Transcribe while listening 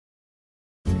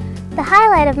The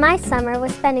highlight of my summer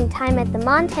was spending time at the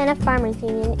Montana Farmers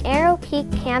Union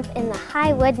Arrowpeak Camp in the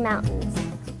High Wood Mountains.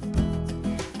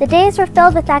 The days were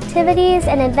filled with activities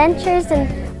and adventures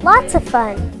and lots of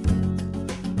fun.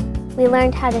 We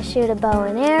learned how to shoot a bow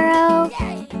and arrow.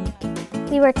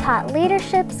 We were taught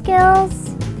leadership skills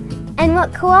and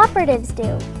what cooperatives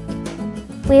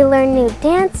do. We learned new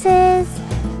dances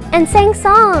and sang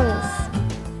songs.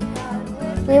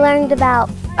 We learned about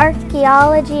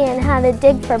archaeology and how to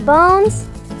dig for bones.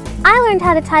 I learned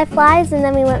how to tie flies, and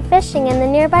then we went fishing in the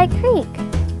nearby creek.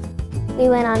 We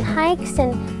went on hikes,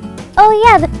 and oh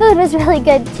yeah, the food was really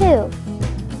good too.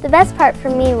 The best part for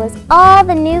me was all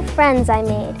the new friends I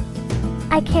made.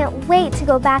 I can't wait to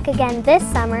go back again this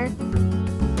summer.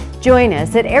 Join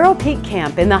us at Arrowpeak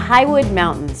Camp in the High Wood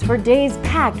Mountains for days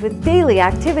packed with daily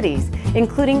activities,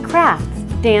 including crafts,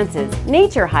 dances,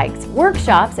 nature hikes,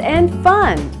 workshops, and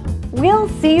fun. We'll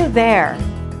see you there.